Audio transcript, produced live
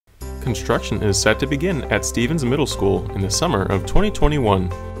Construction is set to begin at Stevens Middle School in the summer of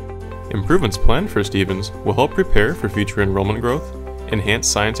 2021. Improvements planned for Stevens will help prepare for future enrollment growth, enhance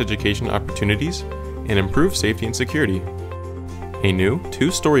science education opportunities, and improve safety and security. A new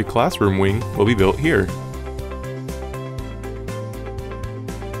two-story classroom wing will be built here.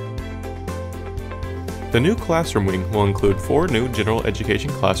 The new classroom wing will include 4 new general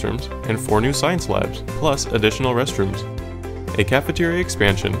education classrooms and 4 new science labs, plus additional restrooms. A cafeteria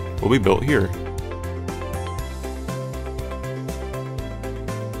expansion will be built here.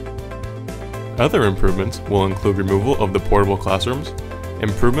 Other improvements will include removal of the portable classrooms,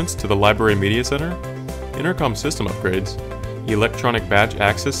 improvements to the library media center, intercom system upgrades, electronic badge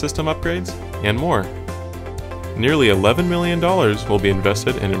access system upgrades, and more. Nearly $11 million will be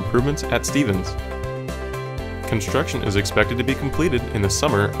invested in improvements at Stevens. Construction is expected to be completed in the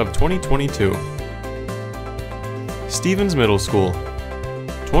summer of 2022. Stevens Middle School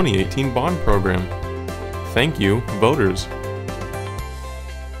 2018 Bond Program. Thank you, voters.